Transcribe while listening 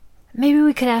Maybe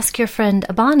we could ask your friend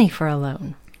Abani for a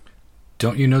loan.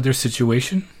 Don't you know their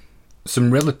situation? Some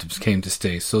relatives came to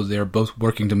stay, so they're both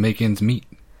working to make ends meet.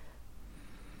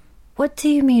 What do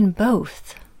you mean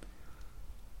both?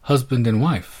 Husband and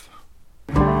wife.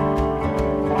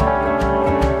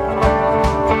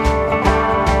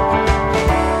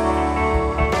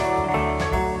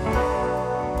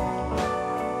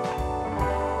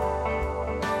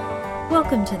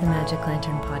 Welcome to the Magic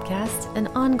Lantern Podcast, an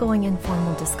ongoing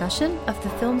informal discussion of the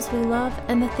films we love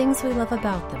and the things we love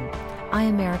about them. I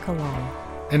am Erica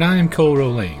Long. And I am Cole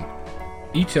Rolane.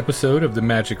 Each episode of the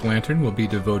Magic Lantern will be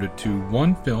devoted to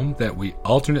one film that we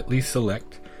alternately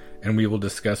select, and we will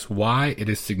discuss why it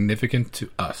is significant to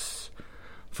us.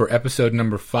 For episode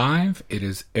number 5, it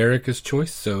is Erica's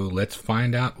choice, so let's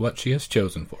find out what she has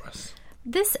chosen for us.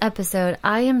 This episode,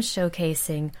 I am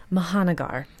showcasing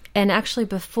Mahanagar. And actually,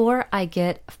 before I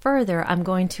get further, I'm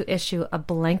going to issue a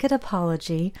blanket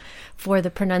apology for the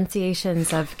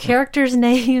pronunciations of characters'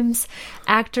 names,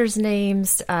 actors'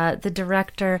 names, the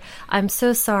director. I'm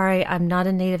so sorry. I'm not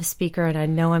a native speaker, and I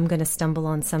know I'm going to stumble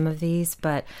on some of these,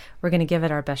 but we're going to give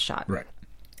it our best shot. Right.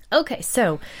 Okay,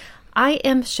 so I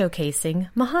am showcasing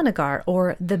Mahanagar,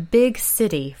 or The Big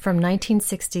City, from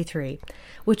 1963,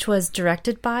 which was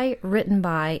directed by, written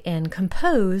by, and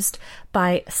composed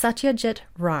by Satyajit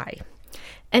Ray.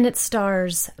 And it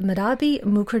stars Madhabi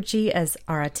Mukherjee as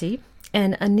Arati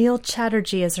and Anil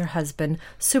Chatterjee as her husband,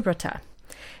 Subrata.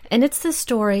 And it's the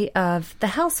story of the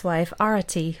housewife,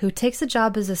 Arati, who takes a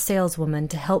job as a saleswoman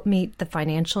to help meet the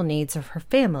financial needs of her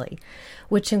family,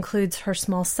 which includes her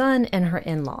small son and her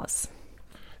in-laws.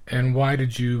 And why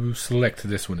did you select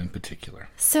this one in particular?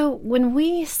 So when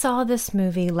we saw this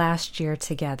movie last year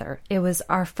together, it was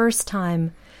our first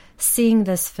time seeing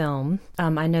this film.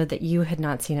 I know that you had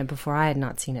not seen it before. I had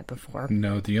not seen it before.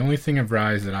 No, the only thing of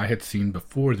Rise that I had seen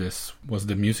before this was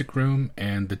The Music Room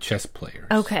and The Chess Players.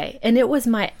 Okay, and it was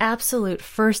my absolute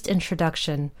first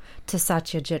introduction to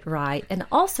Satyajit Ray. And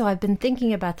also, I've been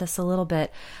thinking about this a little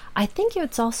bit. I think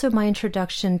it's also my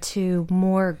introduction to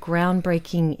more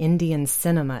groundbreaking Indian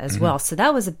cinema as well. So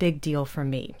that was a big deal for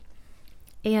me.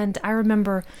 And I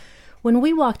remember when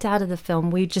we walked out of the film,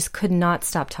 we just could not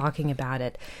stop talking about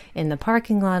it. In the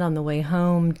parking lot, on the way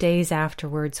home, days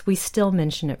afterwards, we still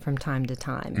mention it from time to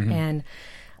time. And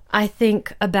I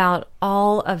think about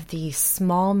all of the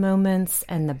small moments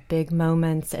and the big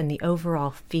moments and the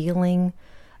overall feeling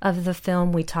of the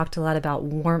film. We talked a lot about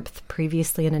warmth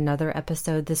previously in another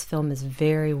episode. This film is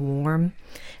very warm,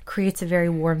 creates a very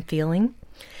warm feeling.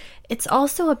 It's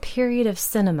also a period of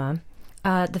cinema.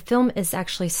 The film is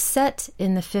actually set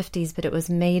in the 50s, but it was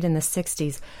made in the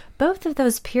 60s. Both of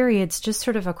those periods, just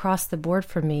sort of across the board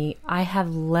for me, I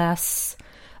have less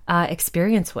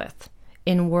experience with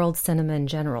in world cinema in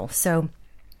general. So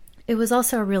it was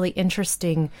also a really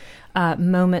interesting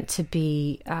moment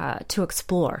to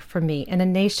explore for me in a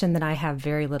nation that I have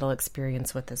very little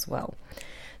experience with as well.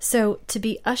 So to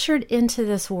be ushered into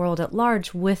this world at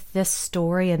large with this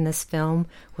story and this film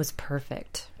was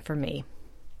perfect for me.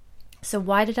 So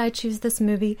why did I choose this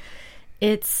movie?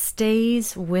 It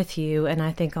stays with you, and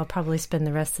I think I'll probably spend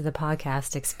the rest of the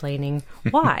podcast explaining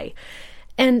why.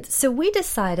 And so we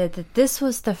decided that this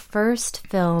was the first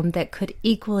film that could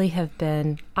equally have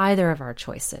been either of our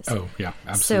choices. Oh, yeah,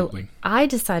 absolutely. So I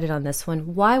decided on this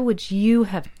one. Why would you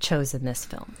have chosen this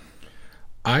film?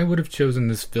 I would have chosen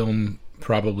this film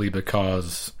probably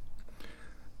because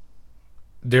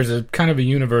there's a kind of a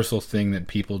universal thing that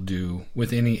people do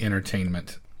with any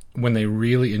entertainment. When they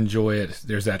really enjoy it,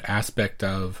 there's that aspect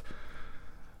of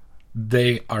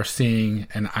they are seeing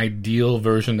an ideal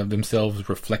version of themselves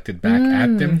reflected back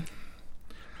at them.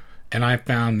 And I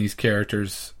found these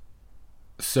characters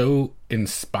so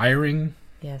inspiring.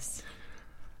 Yes.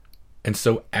 And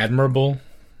so admirable,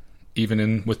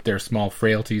 even with their small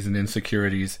frailties and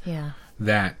insecurities,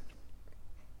 that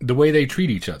the way they treat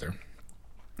each other,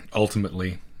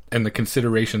 ultimately, and the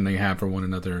consideration they have for one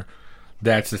another,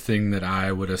 that's the thing that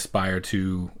I would aspire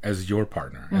to as your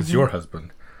partner, as your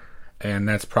husband. And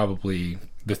that's probably,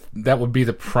 that would be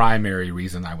the primary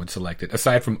reason I would select it.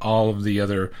 Aside from all of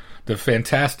the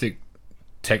fantastic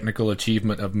technical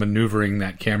achievement of maneuvering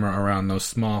that camera around those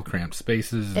small cramped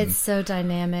spaces. It's so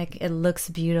dynamic. It looks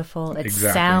beautiful. It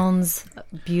sounds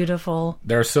beautiful.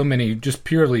 There are so many just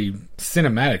purely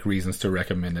cinematic reasons to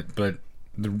recommend it, but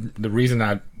the reason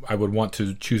I would want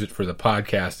to choose it for the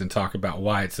podcast and talk about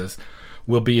why it says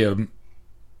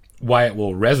why it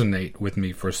will resonate with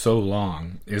me for so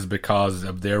long is because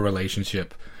of their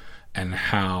relationship and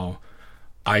how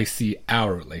I see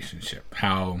our relationship,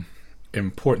 how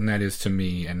important that is to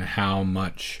me, and how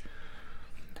much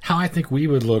how I think we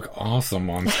would look awesome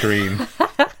on screen,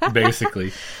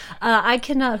 basically. I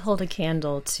cannot hold a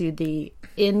candle to the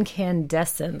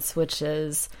incandescence, which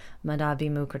is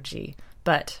Madhabi Mukherjee,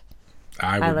 but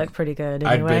I look pretty good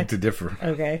anyway. I'd beg to differ.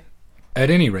 Okay. At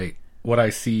any rate, what I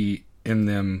see in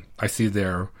them, I see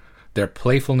their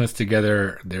playfulness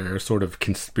together, their sort of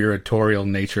conspiratorial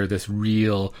nature, this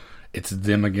real, it's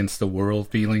them against the world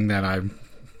feeling that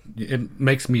it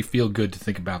makes me feel good to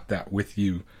think about that with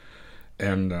you.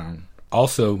 And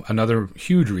also, another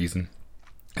huge reason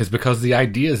is because the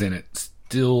ideas in it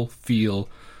still feel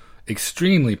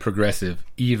extremely progressive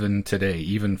even today,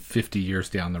 even 50 years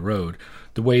down the road.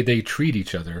 The way they treat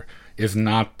each other is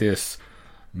not this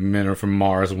men are from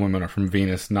Mars, women are from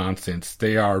Venus nonsense.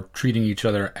 They are treating each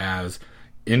other as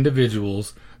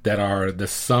individuals that are the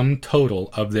sum total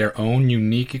of their own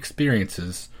unique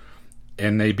experiences,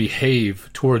 and they behave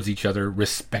towards each other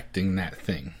respecting that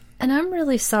thing. And I'm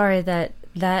really sorry that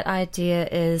idea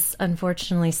is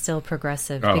unfortunately still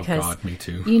progressive. Because God, me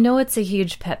too. You know, it's a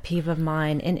huge pet peeve of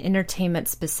mine in entertainment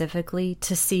specifically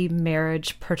to see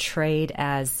marriage portrayed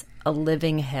as a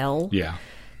living hell. Yeah.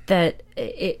 That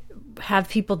it have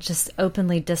people just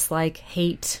openly dislike,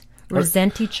 hate,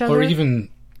 resent each other. Or even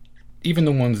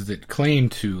the ones that claim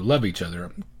to love each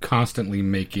other constantly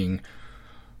making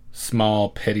small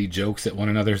petty jokes at one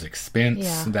another's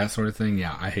expense, that sort of thing.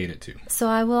 Yeah, I hate it too. So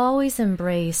I will always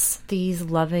embrace these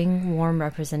loving, warm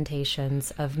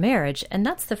representations of marriage, and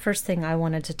that's the first thing I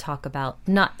wanted to talk about.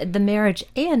 Not the marriage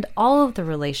and all of the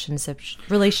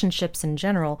relationships in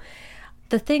general.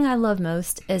 The thing I love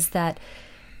most is that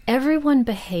everyone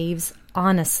behaves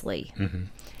honestly. Mm-hmm.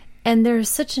 And there's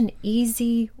such an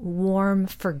easy, warm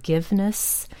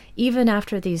forgiveness, even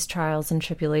after these trials and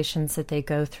tribulations that they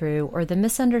go through, or the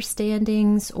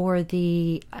misunderstandings, or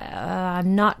the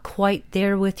I'm not quite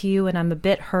there with you and I'm a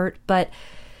bit hurt, but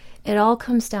it all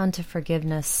comes down to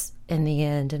forgiveness in the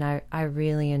end, and I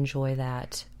really enjoy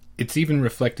that. It's even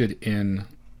reflected in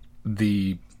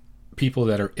the people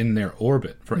that are in their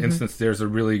orbit. For instance, there's a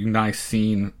really nice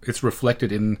scene. It's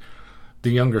reflected in the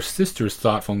younger sister's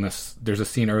thoughtfulness. There's a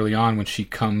scene early on when she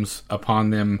comes upon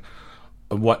them,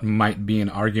 what might be an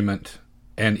argument,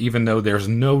 and even though there's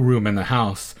no room in the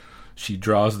house, she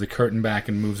draws the curtain back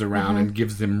and moves around and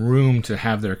gives them room to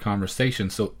have their conversation.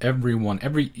 So everyone,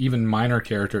 every even minor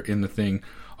character in the thing,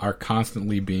 are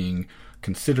constantly being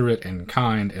considerate and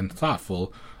kind and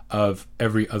thoughtful of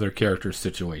every other character's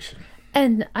situation.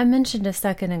 And I mentioned a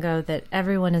second ago that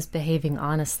everyone is behaving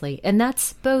honestly, and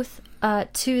that's both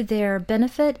to their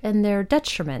benefit and their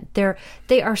detriment.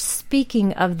 They are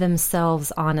speaking of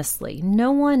themselves honestly.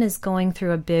 No one is going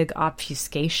through a big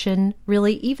obfuscation,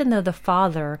 really, even though the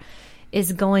father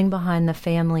is going behind the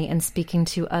family and speaking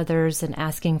to others and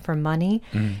asking for money.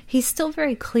 He's still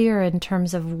very clear in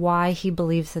terms of why he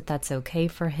believes that that's okay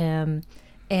for him,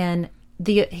 and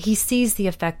he sees the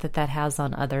effect that has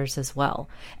on others as well.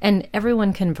 And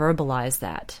everyone can verbalize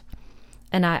that.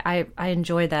 And I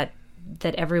enjoy that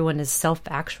everyone is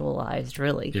self-actualized,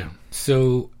 really. Yeah.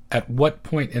 So at what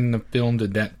point in the film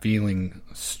did that feeling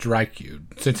strike you?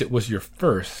 Since it was your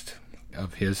first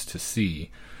of his to see,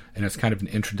 and it's kind of an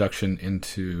introduction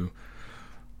into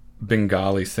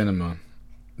Bengali cinema,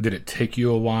 did it take you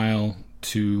a while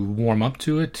to warm up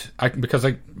to it? Because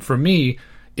for me,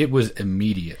 it was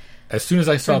immediate. As soon as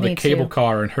I saw the cable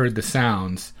car and heard the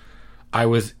sounds, I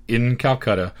was in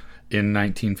Calcutta in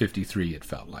 1953, it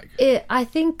felt like. I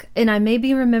think, and I may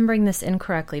be remembering this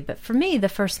incorrectly, but for me, the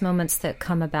first moments that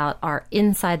come about are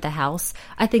inside the house.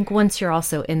 I think once you're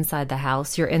also inside the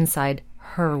house, you're inside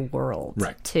her world,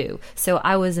 too. So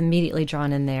I was immediately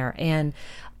drawn in there. And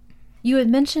you had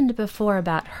mentioned before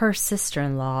about her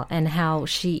sister-in-law and how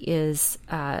she is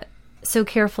so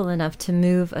careful enough to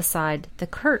move aside the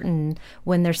curtain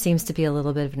when there seems to be a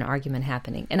little bit of an argument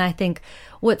happening. And I think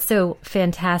what's so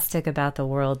fantastic about the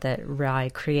world that Rai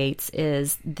creates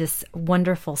is this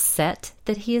wonderful set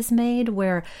that he has made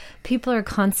where people are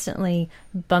constantly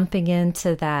bumping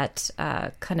into that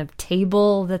kind of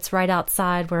table that's right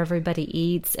outside where everybody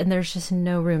eats, and there's just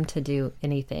no room to do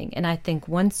anything. And I think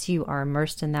once you are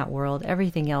immersed in that world,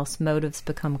 everything else, motives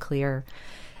become clear.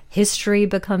 History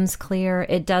becomes clear.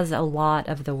 It does a lot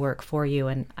of the work for you,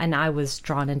 and I was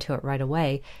drawn into it right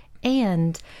away.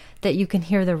 And that you can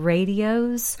hear the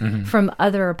radios from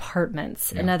other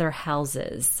apartments and other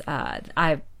houses.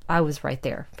 I was right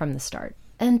there from the start.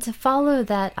 And to follow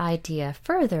that idea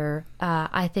further,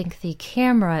 I think the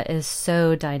camera is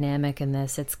so dynamic in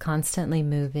this. It's constantly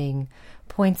moving.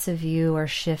 Points of view are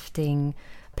shifting.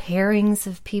 pairings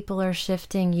of people are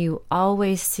shifting. You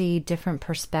always see different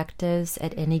perspectives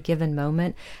at any given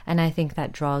moment. And I think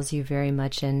that draws you very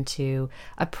much into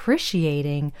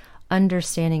appreciating,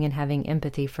 understanding, and having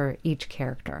empathy for each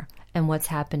character and what's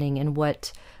happening and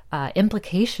what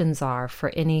implications are for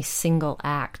any single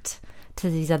act to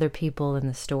these other people in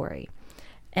the story.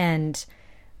 And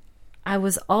I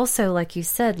was also, like you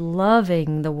said,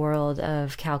 loving the world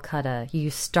of Calcutta. You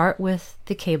start with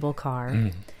the cable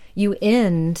car. You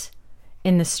end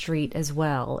in the street as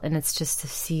well, and it's just a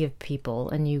sea of people.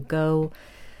 And you go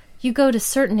to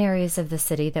certain areas of the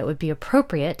city that would be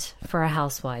appropriate for a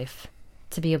housewife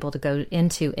to be able to go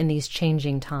into in these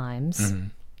changing times.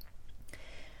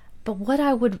 But what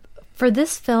I would, for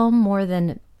this film more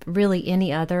than really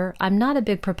any other, I'm not a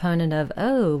big proponent of,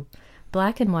 oh,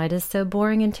 black and white is so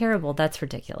boring and terrible. That's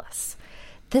ridiculous.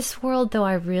 This world, though,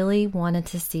 I really wanted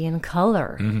to see in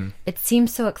color. It seemed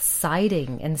so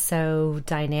exciting and so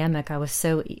dynamic.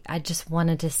 I just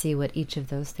wanted to see what each of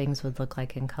those things would look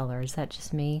like in color. Is that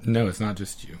just me? No, it's not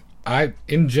just you.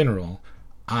 In general,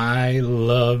 I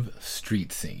love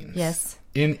street scenes. Yes.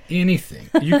 In anything.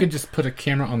 You could just put a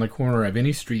camera on the corner of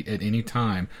any street at any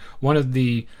time. One of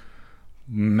the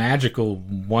magical,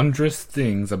 wondrous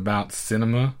things about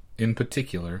cinema in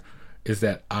particular is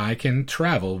that I can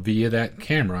travel via that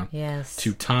camera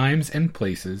to times and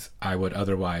places I would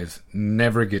otherwise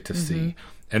never get to see.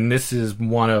 And this is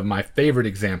one of my favorite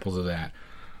examples of that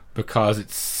because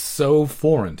it's so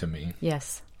foreign to me.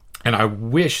 Yes. And I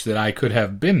wish that I could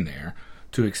have been there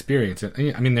to experience it.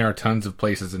 I mean, there are tons of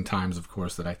places and times, of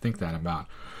course, that I think that about.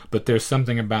 But there's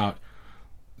something about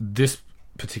this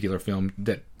particular film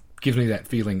that gives me that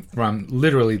feeling from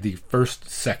literally the first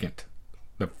second.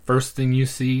 The first thing you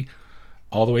see,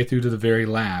 all the way through to the very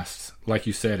last. Like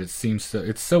you said, it's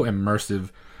so immersive,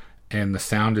 and the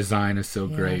sound design is so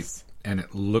great, and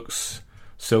it looks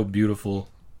so beautiful,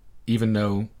 even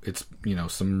though it's,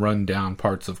 some run-down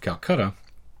parts of Calcutta,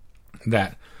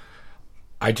 that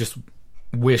I just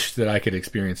wish that I could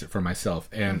experience it for myself,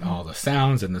 and all the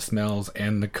sounds and the smells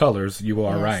and the colors, you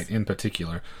are right, in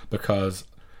particular, because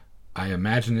I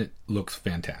imagine it looks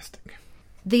fantastic.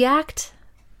 The act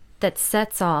that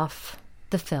sets off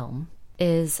the film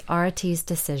is Arati's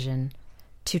decision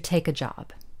to take a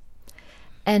job.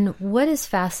 And what is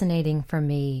fascinating for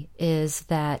me is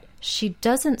that she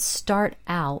doesn't start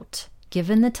out,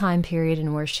 given the time period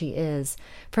and where she is,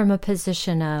 from a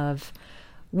position of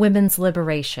women's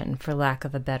liberation, for lack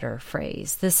of a better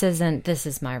phrase. This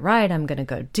is my right, I'm going to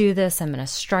go do this, I'm going to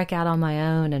strike out on my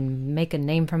own and make a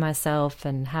name for myself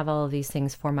and have all of these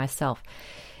things for myself.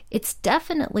 It's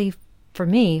definitely, for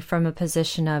me, from a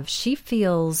position of she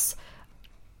feels,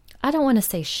 I don't want to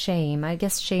say shame, I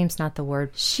guess shame's not the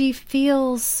word. She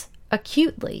feels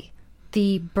acutely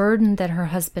the burden that her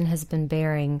husband has been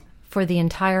bearing for the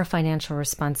entire financial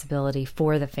responsibility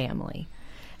for the family.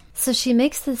 So she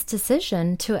makes this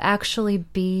decision to actually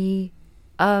be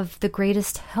of the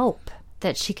greatest help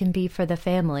that she can be for the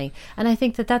family. And I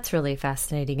think that that's really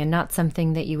fascinating and not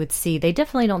something that you would see. They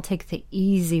definitely don't take the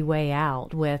easy way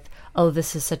out with, oh,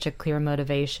 this is such a clear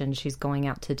motivation, she's going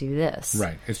out to do this.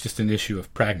 Right. It's just an issue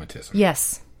of pragmatism.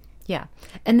 Yes. Yeah.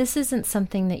 And this isn't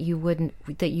something that you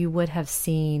would have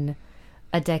seen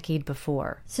a decade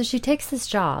before. So she takes this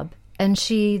job, and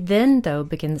she then, though,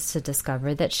 begins to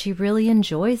discover that she really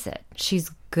enjoys it.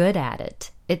 She's good at it.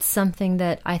 It's something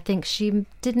that I think she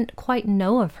didn't quite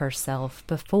know of herself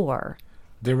before.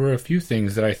 There were a few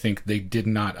things that I think they did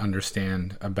not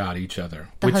understand about each other.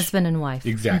 The husband and wife.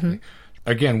 Exactly.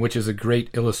 Again, which is a great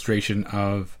illustration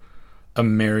of a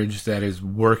marriage that is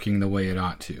working the way it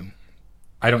ought to.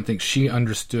 I don't think she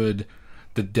understood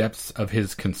the depths of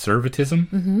his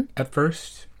conservatism at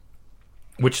first,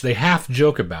 which they half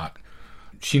joke about.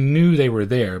 She knew they were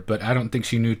there, but I don't think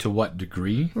she knew to what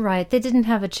degree. Right. They didn't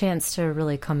have a chance to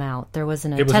really come out. There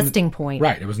wasn't a testing point.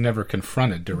 Right. It was never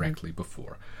confronted directly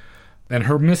before. And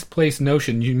her misplaced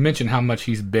notion, you mentioned how much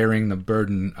he's bearing the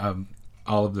burden of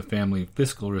all of the family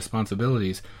fiscal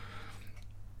responsibilities,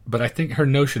 but I think her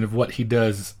notion of what he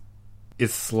does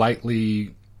is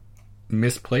slightly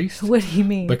misplaced. What do you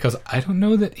mean? Because I don't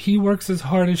know that he works as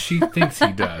hard as she thinks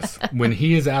he does when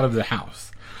he is out of the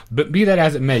house. But be that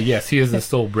as it may, yes, he is the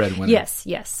sole breadwinner. Yes,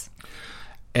 yes.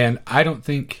 And I don't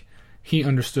think he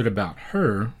understood about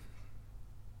her,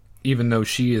 even though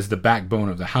she is the backbone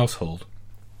of the household.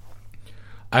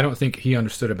 I don't think he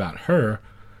understood about her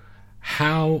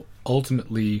how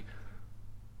ultimately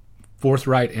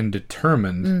forthright and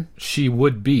determined she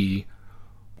would be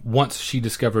once she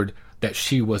discovered that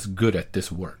she was good at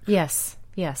this work. Yes,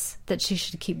 yes. That she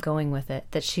should keep going with it.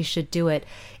 That she should do it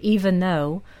even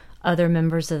though other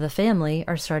members of the family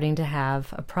are starting to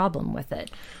have a problem with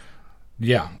it.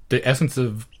 Yeah. The essence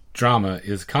of drama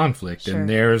is conflict, Sure. and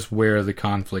there's where the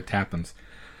conflict happens.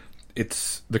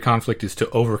 The conflict is to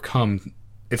overcome.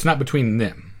 It's not between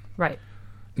them. Right.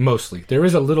 Mostly. There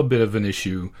is a little bit of an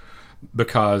issue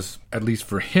because, at least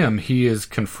for him, he is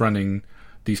confronting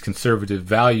these conservative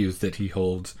values that he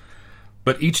holds.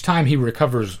 But each time he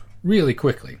recovers really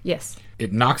quickly. Yes.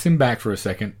 It knocks him back for a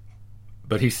second,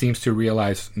 but he seems to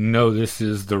realize, no, this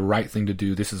is the right thing to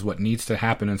do. This is what needs to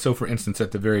happen. And so, for instance,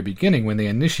 at the very beginning, when they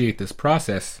initiate this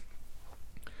process,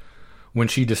 when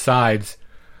she decides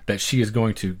that she is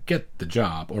going to get the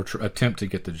job or attempt to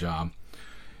get the job,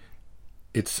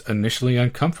 it's initially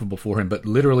uncomfortable for him, but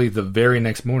literally the very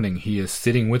next morning he is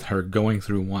sitting with her going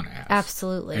through one ask.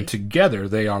 Absolutely. And together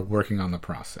they are working on the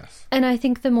process. And I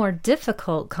think the more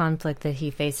difficult conflict that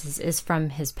he faces is from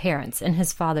his parents and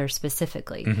his father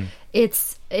specifically. Mm-hmm.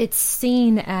 It's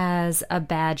seen as a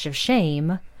badge of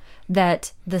shame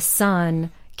that the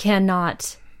son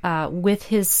cannot, with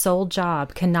his sole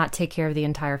job, cannot take care of the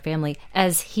entire family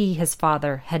as his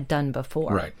father had done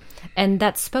before. Right. And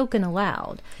that's spoken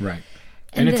aloud. Right.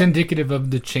 And it's indicative of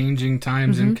the changing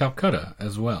times in Calcutta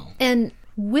as well. And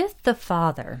with the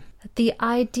father, the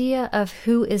idea of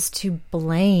who is to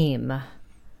blame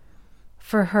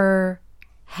for her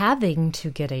having to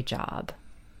get a job,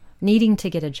 needing to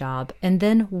get a job, and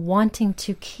then wanting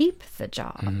to keep the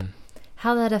job,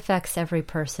 how that affects every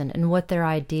person and what their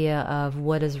idea of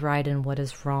what is right and what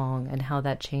is wrong and how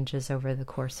that changes over the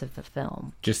course of the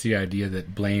film. Just the idea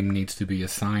that blame needs to be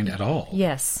assigned at all.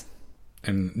 Yes.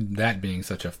 And that being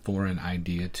such a foreign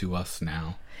idea to us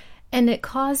now. And it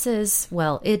causes,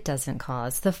 well, it doesn't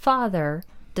cause. The father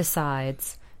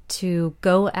decides to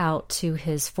go out to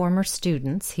his former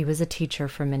students, he was a teacher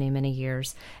for many, many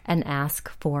years, and ask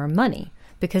for money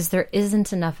because there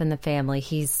isn't enough in the family.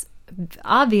 He's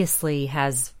obviously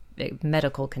has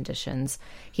medical conditions.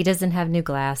 He doesn't have new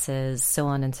glasses, so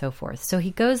on and so forth. So he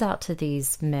goes out to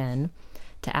these men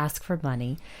to ask for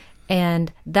money.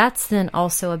 And that's then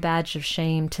also a badge of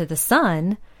shame to the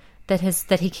son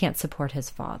that he can't support his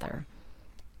father.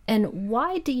 And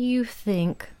why do you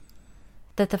think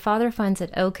that the father finds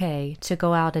it okay to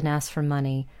go out and ask for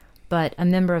money, but a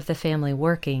member of the family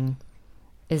working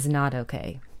is not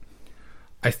okay?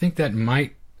 I think that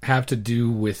might have to do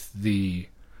with the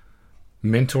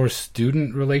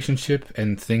mentor-student relationship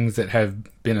and things that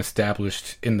have been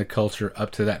established in the culture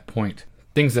up to that point.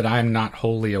 Things that I'm not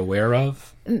wholly aware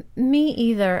of. Me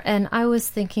either. And I was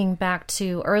thinking back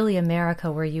to early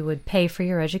America where you would pay for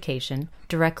your education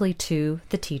directly to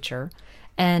the teacher.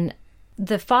 And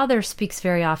the father speaks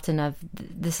very often of,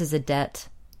 this is a debt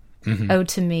owed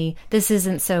to me. This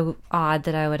isn't so odd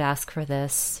that I would ask for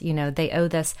this. You know, they owe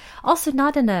this. Also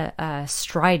not in a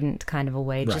strident kind of a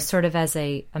way, Right. just sort of as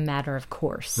a matter of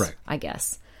course, Right. I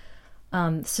guess.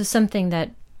 So something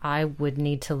that I would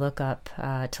need to look up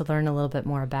to learn a little bit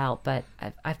more about, but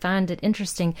I find it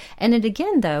interesting. And it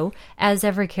again, though, as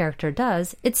every character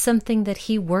does, it's something that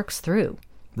he works through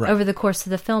over the course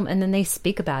of the film, and then they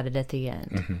speak about it at the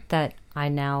end. That I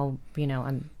now,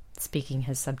 I'm speaking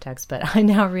his subtext, but I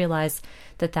now realize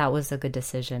that was a good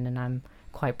decision, and I'm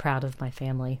quite proud of my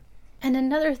family. And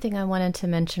another thing I wanted to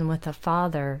mention with the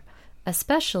father,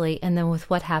 especially, and then with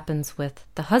what happens with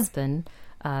the husband,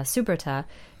 Subrata,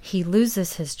 he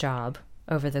loses his job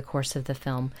over the course of the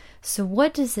film. So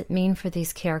what does it mean for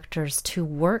these characters to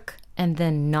work and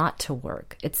then not to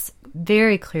work? It's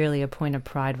very clearly a point of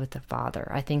pride with the father.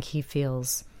 I think he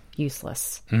feels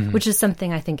useless, which is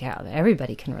something I think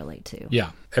everybody can relate to.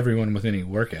 Yeah, everyone with any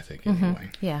work ethic anyway.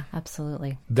 Yeah,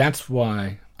 absolutely. That's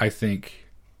why I think,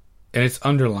 and it's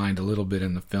underlined a little bit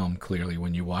in the film clearly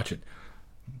when you watch it,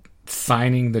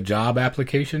 signing the job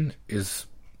application is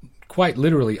quite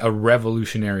literally a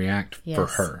revolutionary act for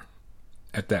her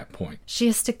at that point. She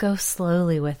has to go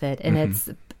slowly with it,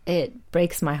 and it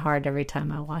breaks my heart every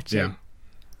time I watch it.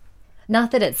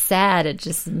 Not that it's sad, it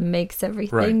just makes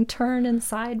everything turn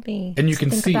inside me. And you can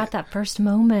think see about that first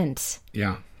moment.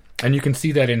 Yeah. And you can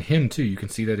see that in him too. You can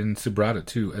see that in Subrata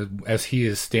too, as he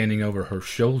is standing over her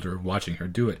shoulder watching her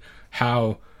do it.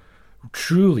 How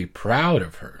truly proud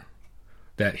of her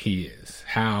that he is.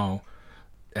 How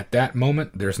at that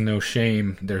moment, there's no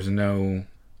shame, there's no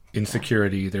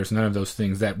insecurity, there's none of those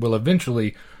things that will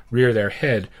eventually rear their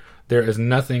head. There is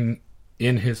nothing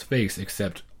in his face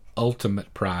except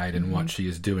ultimate pride in what she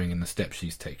is doing and the steps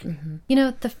she's taking. You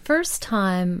know, the first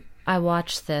time I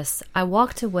watched this, I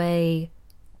walked away,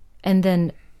 and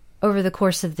then over the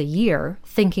course of the year,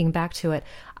 thinking back to it,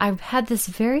 I had this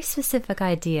very specific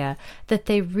idea that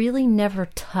they really never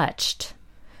touched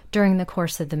during the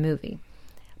course of the movie.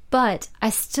 But I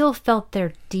still felt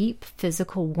their deep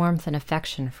physical warmth and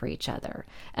affection for each other.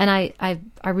 And I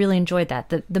really enjoyed that.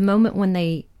 The moment when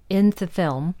they end the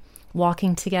film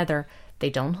walking together, they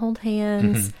don't hold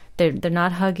hands, they're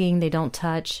not hugging, they don't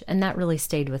touch, and that really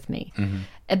stayed with me.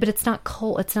 But it's not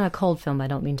cold. It's not a cold film. I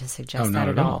don't mean to suggest that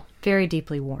at all. Very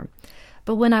deeply warm.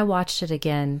 But when I watched it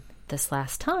again this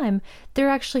last time, there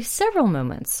are actually several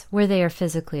moments where they are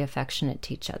physically affectionate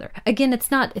to each other. Again,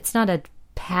 it's not a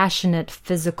passionate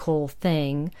physical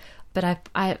thing, but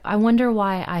I wonder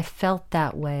why I felt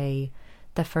that way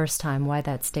the first time, why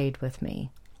that stayed with me.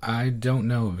 I don't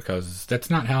know, because that's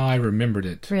not how I remembered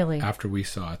it. Really? After we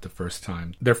saw it the first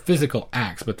time. They're physical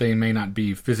acts, but they may not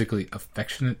be physically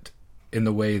affectionate in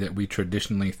the way that we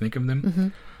traditionally think of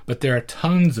them. But there are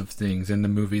tons of things in the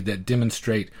movie that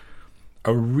demonstrate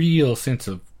a real sense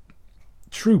of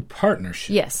true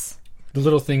partnership. Yes. The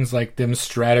little things like them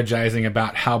strategizing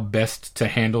about how best to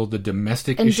handle the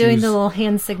domestic issues. And doing the little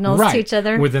hand signals to each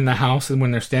other. Within the house, and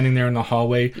when they're standing there in the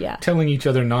hallway, telling each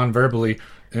other non-verbally,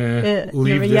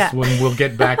 leave this one, we'll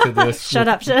get back to this. Shut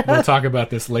up. We'll talk about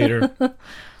this later.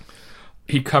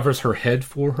 He covers her head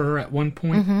for her at one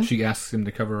point. She asks him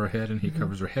to cover her head, and he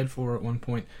covers her head for her at one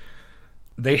point.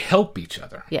 They help each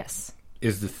other. Yes.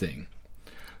 Is the thing.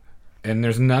 And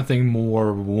there's nothing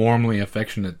more warmly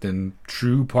affectionate than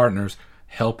true partners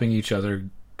helping each other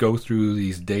go through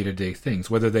these day-to-day things,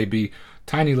 whether they be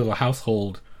tiny little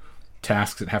household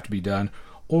tasks that have to be done,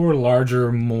 or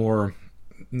larger, more,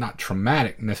 not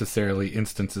traumatic necessarily,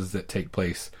 instances that take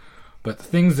place, but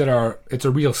things that are, it's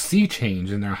a real sea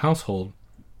change in their household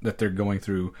that they're going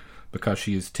through because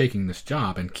she is taking this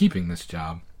job and keeping this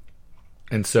job.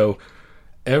 And so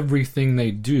everything they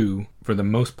do, for the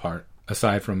most part,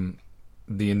 aside from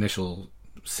the initial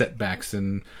setbacks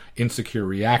and insecure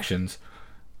reactions,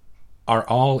 are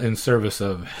all in service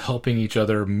of helping each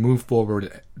other move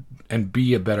forward and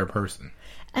be a better person.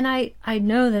 And I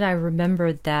know that I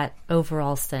remembered that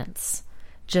overall sense,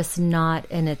 just not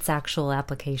in its actual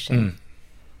application.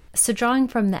 So drawing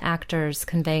from the actors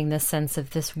conveying this sense of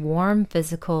this warm,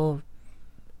 physical,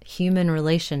 human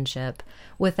relationship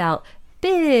without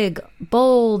big,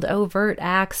 bold, overt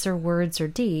acts or words or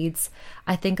deeds,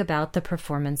 I think about the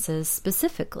performances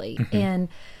specifically. And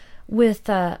with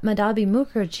Madhabi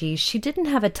Mukherjee, she didn't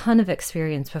have a ton of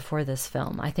experience before this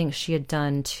film. I think she had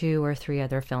done 2 or 3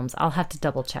 other films. I'll have to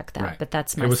double check that, but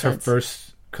that's my sense. It was her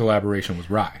first collaboration with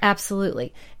Rai.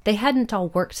 Absolutely. They hadn't all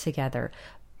worked together,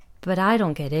 but I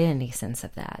don't get any sense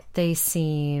of that. They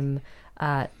seem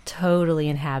totally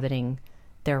inhabiting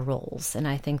their roles, and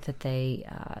I think that they,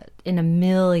 in a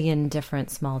million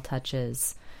different small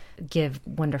touches, give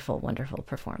wonderful, wonderful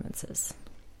performances.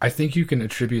 I think you can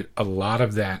attribute a lot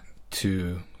of that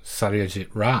to Satyajit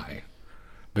Ray,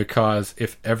 because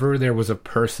if ever there was a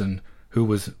person who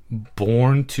was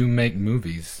born to make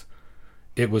movies,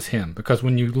 it was him. Because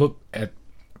when you look at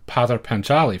Padar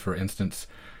Panchali, for instance,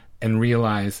 and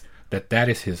realize that that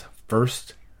is his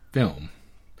first film,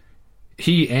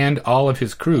 he and all of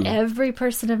his crew, every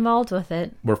person involved with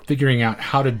it, were figuring out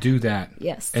how to do that.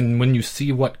 Yes. And when you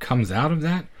see what comes out of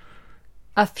that,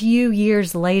 a few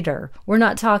years later, we're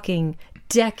not talking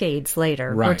decades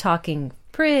later, we're talking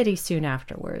pretty soon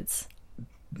afterwards.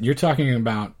 You're talking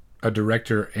about a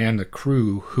director and a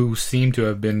crew who seem to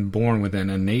have been born with an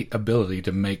innate ability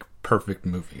to make perfect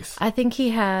movies. I think he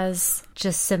has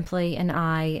just simply an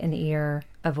eye, an ear,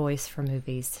 a voice for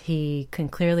movies. He can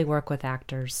clearly work with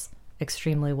actors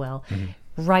extremely well.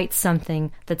 Write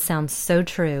something that sounds so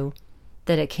true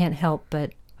that it can't help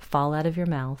but fall out of your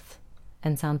mouth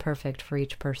and sound perfect for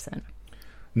each person.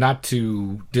 Not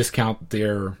to discount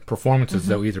their performances,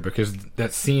 though, either, because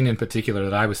that scene in particular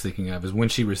that I was thinking of is when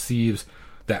she receives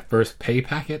that first pay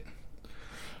packet.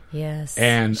 Yes.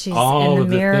 And she's all in of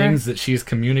the mirror. the things that she's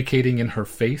communicating in her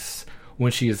face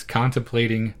when she is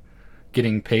contemplating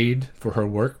getting paid for her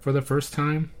work for the first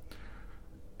time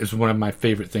is one of my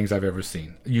favorite things I've ever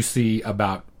seen. You see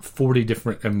about 40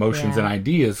 different emotions and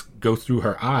ideas go through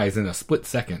her eyes in a split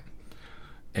second,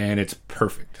 and it's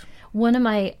perfect. One of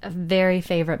my very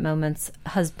favorite moments,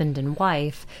 husband and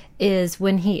wife, is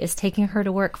when he is taking her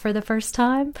to work for the first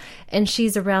time, and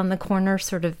she's around the corner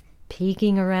sort of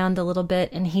peeking around a little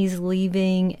bit, and he's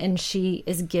leaving, and she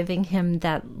is giving him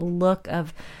that look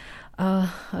of,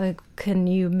 can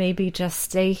you maybe just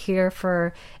stay here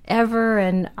forever?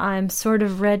 And I'm sort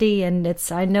of ready, and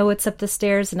I know it's up the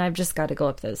stairs, and I've just got to go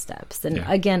up those steps. And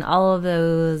again, all of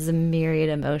those myriad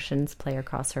emotions play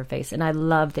across her face, and I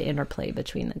love the interplay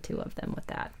between the two of them with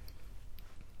that.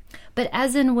 But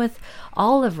as in with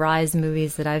all of Rai's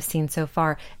movies that I've seen so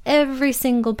far, every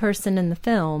single person in the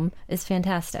film is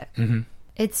fantastic.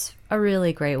 It's a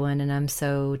really great one, and I'm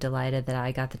so delighted that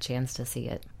I got the chance to see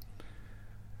it.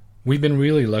 We've been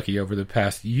really lucky over the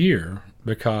past year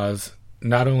because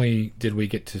not only did we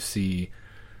get to see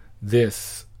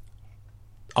this,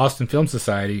 Austin Film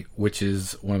Society, which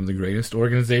is one of the greatest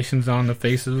organizations on the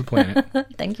face of the planet.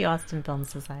 Thank you, Austin Film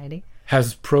Society.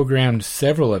 Has programmed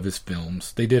several of his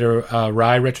films. They did a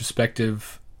Rye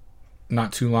retrospective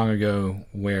not too long ago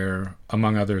where,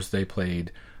 among others, they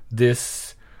played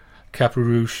this,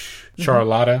 Caperuche,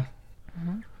 Charlotta,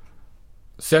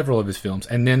 several of his films.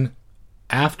 And then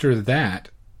after that,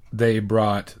 they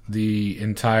brought the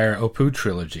entire Opu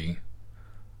trilogy,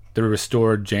 the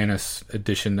restored Janus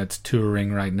edition that's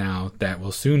touring right now, that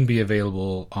will soon be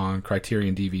available on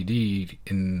Criterion DVD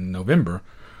in November.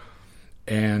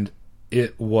 And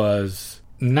it was,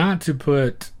 not to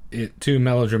put it too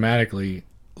melodramatically,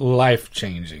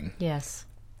 life-changing. Yes.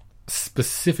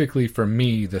 Specifically for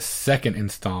me, the second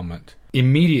installment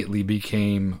immediately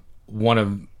became one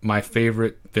of my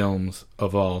favorite films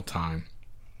of all time.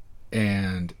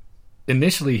 And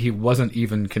initially, he wasn't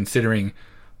even considering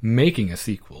making a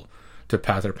sequel to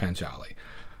Pather Panchali.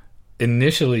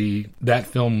 Initially, that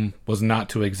film was not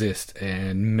to exist,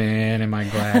 and man, am I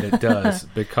glad it does,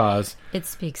 because it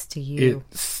speaks to you.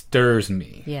 It stirs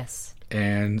me. Yes.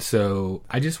 And so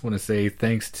I just want to say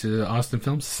thanks to Austin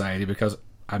Film Society, because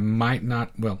I might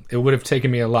not, well, it would have taken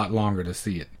me a lot longer to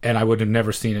see it, and I would have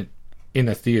never seen it in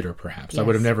a theater, perhaps. Yes. I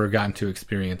would have never gotten to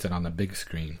experience it on the big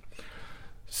screen.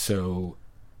 So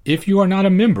if you are not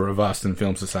a member of Austin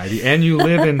Film Society and you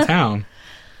live in town,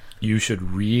 you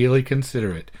should really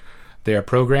consider it. Their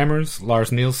programmers,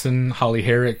 Lars Nielsen, Holly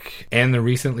Herrick, and the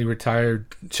recently retired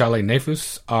Chale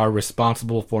Nefus, are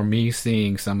responsible for me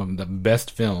seeing some of the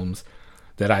best films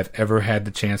that I've ever had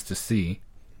the chance to see.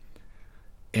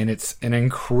 And it's an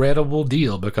incredible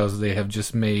deal because they have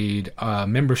just made a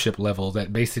membership level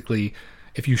that basically,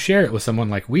 if you share it with someone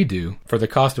like we do, for the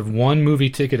cost of one movie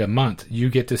ticket a month,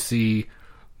 you get to see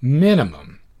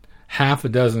minimum half a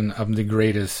dozen of the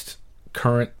greatest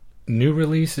current new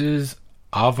releases,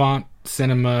 avant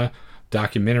cinema,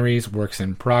 documentaries, works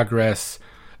in progress,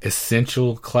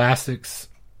 essential classics,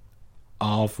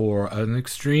 all for an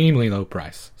extremely low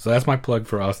price. So that's my plug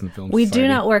for Austin Film Society. We do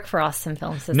not work for Austin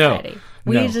Film Society.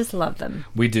 We just love them.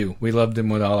 We do. We love them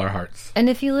with all our hearts. And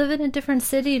if you live in a different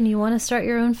city and you want to start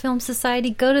your own film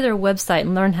society, go to their website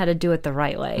and learn how to do it the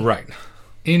right way. Right.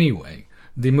 Anyway,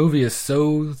 the movie is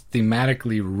so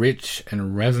thematically rich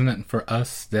and resonant for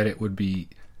us that it would be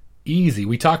easy.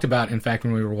 We talked about, in fact,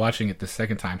 when we were watching it the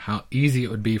second time, how easy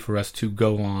it would be for us to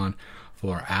go on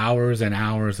for hours and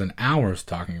hours and hours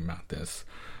talking about this.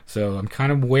 So I'm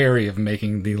kind of wary of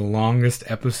making the longest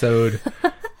episode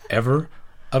ever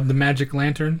of The Magic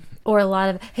Lantern. Or a lot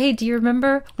of, hey, do you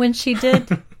remember when she did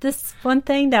this one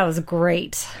thing? That was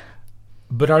great.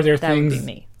 But are there things... That would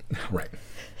be me. Right.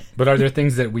 But are there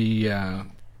things that we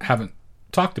haven't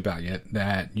talked about yet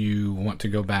that you want to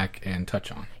go back and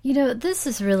touch on? You know, this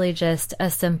is really just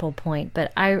a simple point,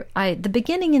 but I the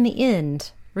beginning and the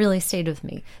end really stayed with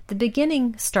me. The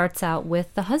beginning starts out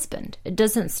with the husband. It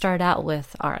doesn't start out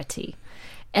with Arati.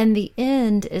 And the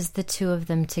end is the two of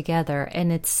them together,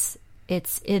 and it's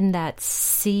in that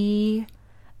sea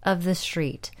of the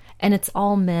street. And it's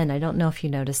all men. I don't know if you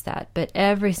noticed that, but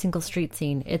every single street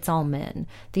scene, it's all men.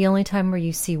 The only time where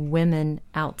you see women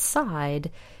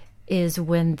outside is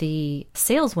when the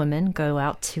saleswomen go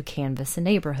out to canvass a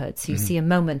neighborhood. So you see a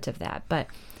moment of that. But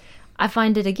I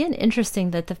find it, again,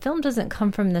 interesting that the film doesn't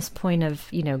come from this point of,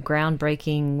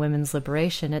 groundbreaking women's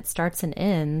liberation. It starts and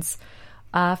ends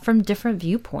from different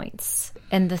viewpoints.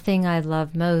 And the thing I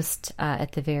love most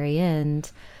at the very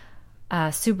end,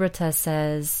 Subrata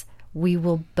says, "We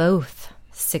will both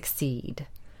succeed."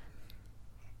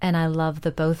 And I love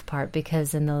the both part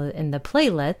because in the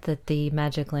playlet that the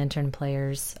Magic Lantern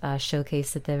players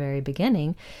showcase at the very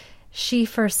beginning, she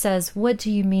first says, "What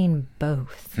do you mean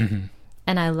both?" Mm-hmm.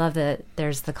 And I love that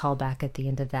there's the callback at the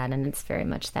end of that, and it's very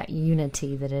much that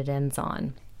unity that it ends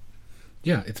on.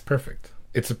 Yeah, it's perfect.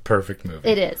 It's a perfect movie.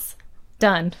 It is.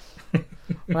 Done. Well,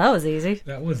 that was easy.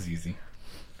 That was easy.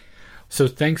 So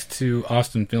thanks to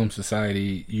Austin Film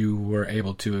Society, you were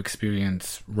able to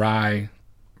experience Rye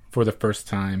for the first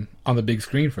time, on the big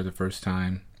screen for the first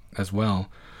time as well.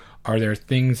 Are there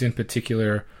things in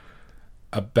particular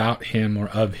about him or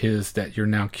of his that you're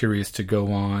now curious to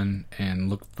go on and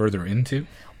look further into?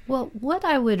 Well, what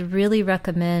I would really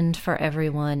recommend for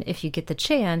everyone, if you get the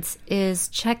chance, is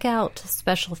check out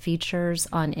special features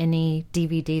on any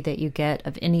DVD that you get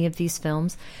of any of these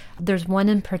films. There's one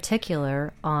in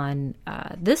particular on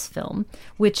this film,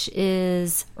 which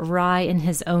is Rai in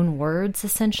his own words,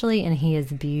 essentially, and he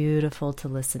is beautiful to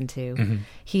listen to. Mm-hmm.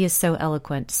 He is so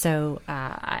eloquent, so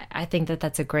I think that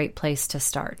that's a great place to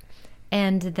start.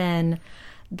 And then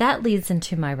that leads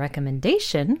into my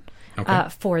recommendation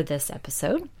for this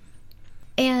episode.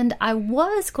 And I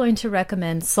was going to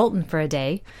recommend Sultan for a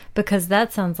Day because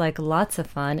that sounds like lots of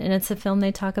fun. And it's a film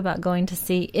they talk about going to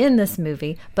see in this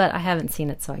movie, but I haven't seen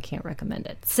it, so I can't recommend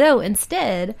it. So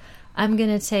instead, I'm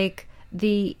going to take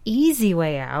the easy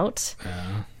way out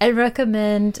and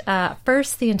recommend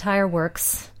first the entire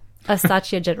works of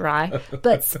Satyajit Ray,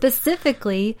 but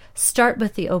specifically start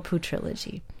with the Opoo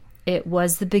trilogy. It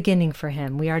was the beginning for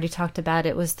him. We already talked about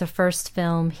it was the first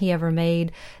film he ever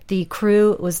made. The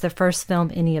crew was the first film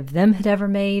any of them had ever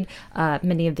made.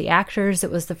 Many of the actors,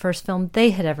 it was the first film they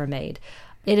had ever made.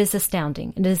 It is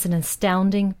astounding. It is an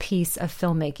astounding piece of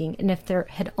filmmaking. And if there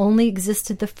had only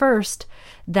existed the first,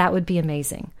 that would be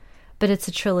amazing. But it's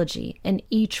a trilogy, and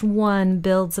each one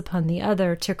builds upon the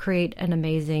other to create an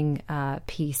amazing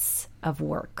piece of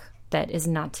work that is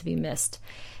not to be missed.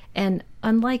 And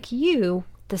unlike you,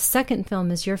 the second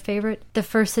film is your favorite. The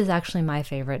first is actually my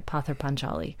favorite, Pather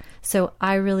Panchali. So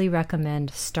I really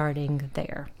recommend starting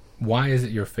there. Why is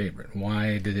it your favorite?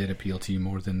 Why did it appeal to you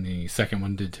more than the second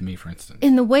one did to me, for instance?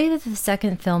 In the way that the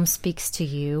second film speaks to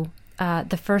you,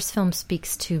 the first film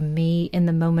speaks to me in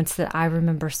the moments that I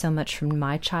remember so much from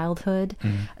my childhood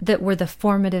that were the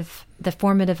formative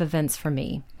events for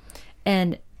me.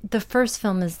 And the first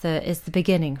film is the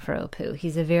beginning for Opoo.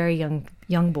 He's a very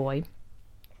young boy.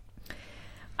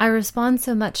 I respond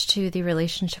so much to the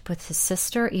relationship with his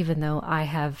sister, even though I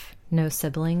have no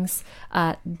siblings.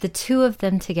 The two of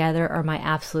them together are my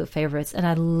absolute favorites, and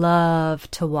I love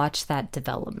to watch that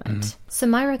development. Mm-hmm. So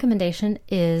my recommendation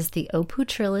is the Opoo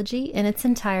trilogy in its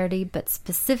entirety, but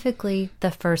specifically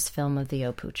the first film of the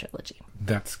Opoo trilogy.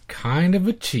 That's kind of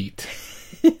a cheat.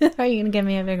 Are you going to give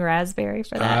me a big raspberry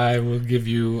for that? I will give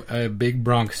you a big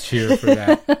Bronx cheer for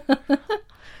that.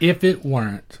 If it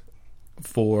weren't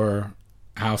for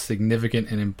how significant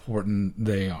and important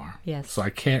they are. Yes. So I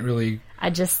can't really...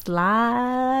 I just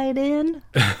slide in?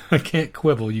 I can't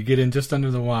quibble. You get in just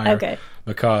under the wire. Okay.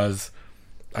 Because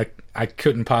I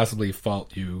couldn't possibly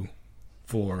fault you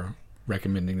for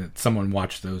recommending that someone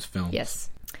watch those films. Yes.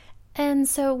 And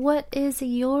so what is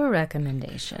your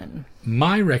recommendation?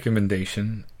 My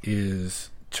recommendation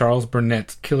is Charles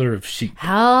Burnett's Killer of Sheep.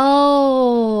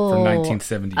 Oh. From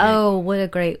 1978. Oh, what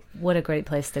a great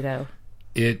place to go.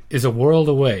 It is a world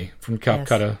away from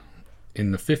Calcutta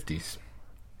in the 50s,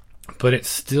 but it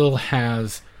still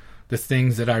has the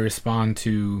things that I respond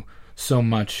to so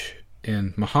much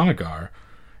in Mahanagar,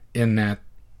 in that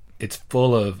it's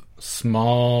full of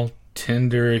small,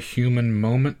 tender human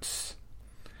moments.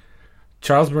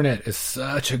 Charles Burnett is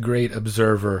such a great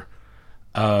observer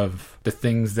of the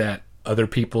things that other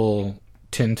people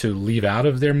tend to leave out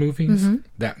of their movies,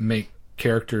 that make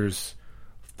characters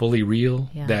fully real,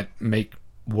 that make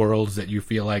worlds that you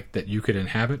feel like that you could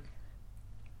inhabit.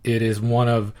 It is one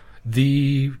of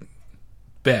the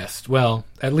best, well,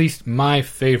 at least my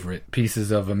favorite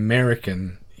pieces of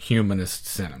American humanist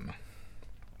cinema.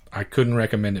 I couldn't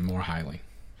recommend it more highly.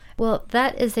 Well,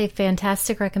 that is a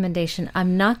fantastic recommendation.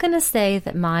 I'm not going to say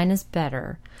that mine is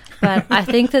better, but I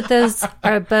think that those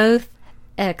are both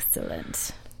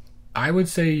excellent. I would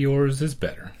say yours is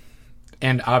better,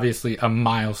 and obviously a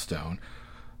milestone.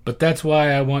 But that's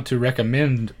why I want to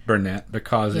recommend Burnett,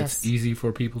 because it's easy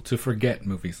for people to forget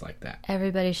movies like that.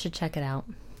 Everybody should check it out.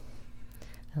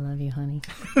 I love you, honey.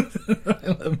 I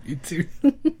love you too,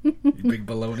 you big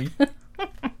baloney.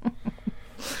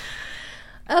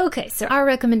 Okay, so our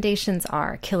recommendations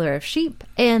are Killer of Sheep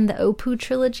and the Opoo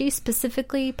trilogy,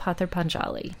 specifically Pather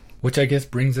Panchali. Which I guess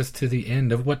brings us to the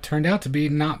end of what turned out to be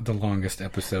not the longest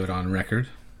episode on record.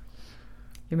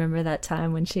 You remember that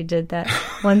time when she did that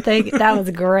one thing? That was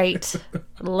great.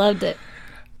 Loved it.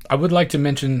 I would like to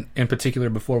mention in particular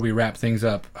before we wrap things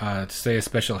up, to say a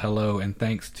special hello and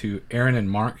thanks to Aaron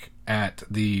and Mark at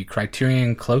the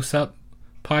Criterion Close-Up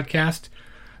podcast.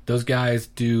 Those guys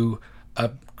do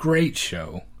a great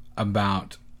show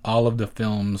about all of the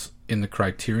films in the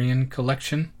Criterion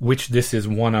collection, which this is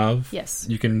one of. Yes.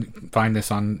 You can find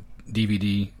this on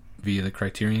DVD via the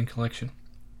Criterion collection.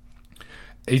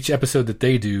 Each episode that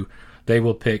they do, they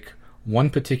will pick one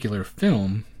particular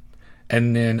film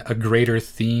and then a greater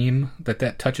theme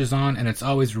that touches on, and it's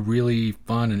always really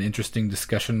fun and interesting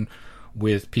discussion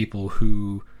with people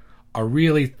who are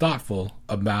really thoughtful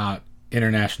about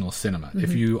international cinema. Mm-hmm.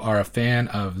 If you are a fan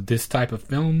of this type of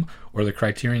film or the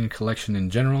Criterion Collection in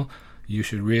general, you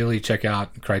should really check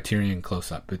out Criterion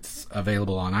Close Up. It's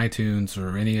available on iTunes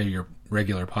or any of your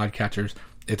regular podcatchers.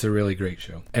 It's a really great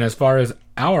show. And as far as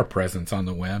our presence on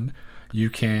the web, you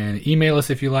can email us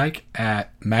if you like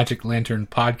at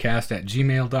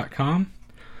magiclanternpodcast@gmail.com.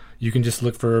 You can just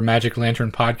look for Magic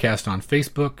Lantern Podcast on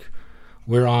Facebook.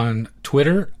 We're on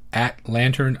Twitter at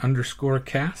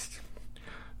 @lantern_cast.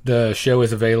 The show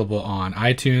is available on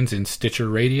iTunes and Stitcher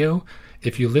Radio.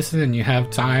 If you listen and you have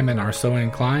time and are so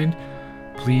inclined,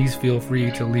 please feel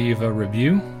free to leave a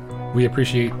review. We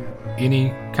appreciate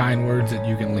any kind words that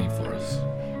you can leave for us.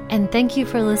 And thank you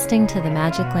for listening to the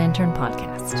Magic Lantern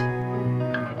Podcast.